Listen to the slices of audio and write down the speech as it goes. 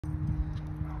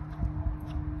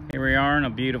Here we are on a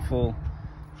beautiful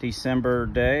December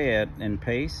day in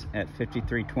Pace at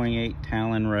 5328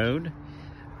 Talon Road.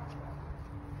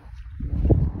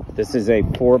 This is a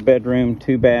 4-bedroom,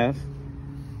 2-bath,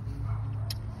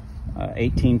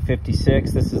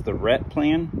 1856. This is the RET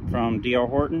plan from D.R.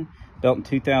 Horton, built in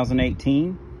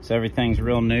 2018. So everything's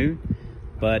real new,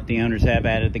 but the owners have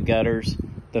added the gutters,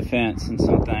 the fence, and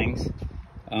some things.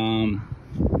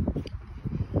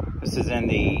 This is in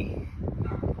the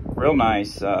real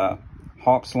nice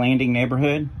Hawks Landing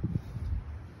neighborhood.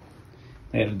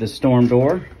 They have the storm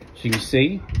door, as you can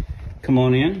see. Come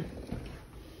on in.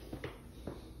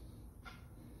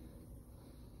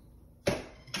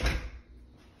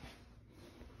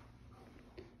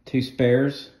 Two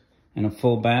spares and a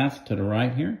full bath to the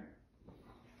right here.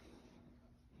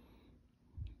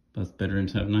 Both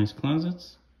bedrooms have nice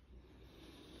closets.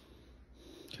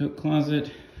 Coat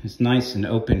closet. It's nice and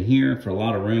open here for a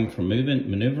lot of room for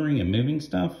maneuvering and moving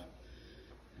stuff.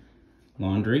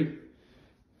 Laundry.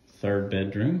 3rd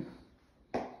bedroom.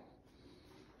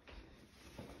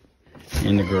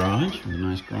 In the garage, a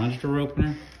nice garage door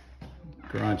opener.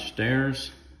 Garage stairs.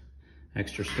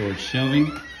 Extra storage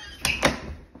shelving.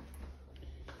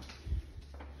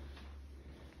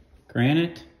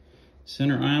 Granite.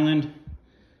 Center island.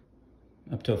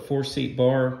 Up to a 4-seat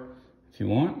bar if you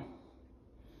want.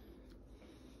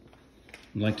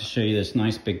 I'd like to show you this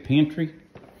nice big pantry.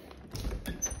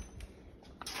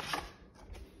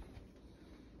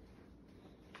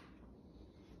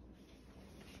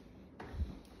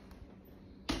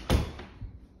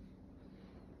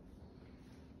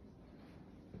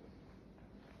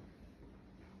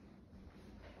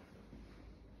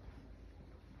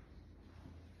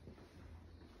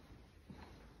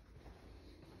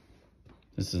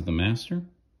 This is the master.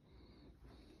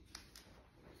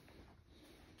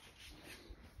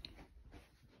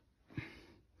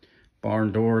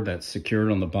 Barn door that's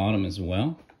secured on the bottom as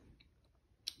well.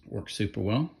 Works super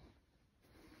well.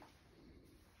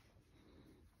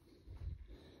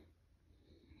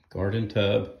 Garden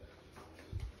tub.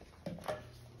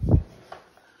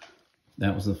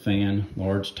 That was the fan.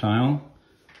 Large tile.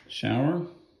 Shower.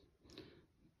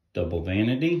 Double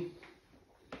vanity.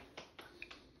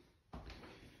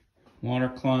 Water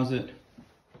closet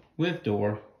with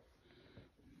door.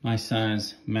 Nice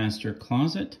size master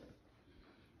closet.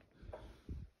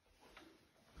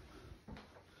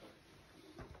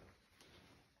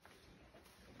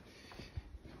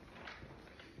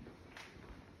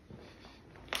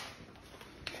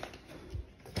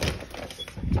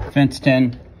 Fenced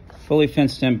in, fully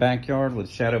fenced in backyard with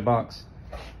shadow box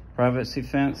privacy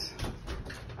fence,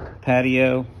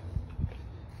 patio,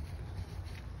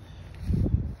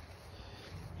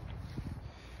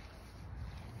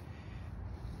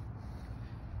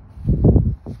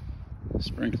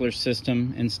 sprinkler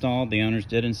system installed. The owners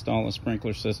did install a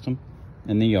sprinkler system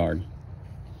in the yard.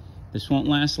 This won't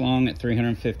last long at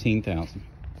 $315,000.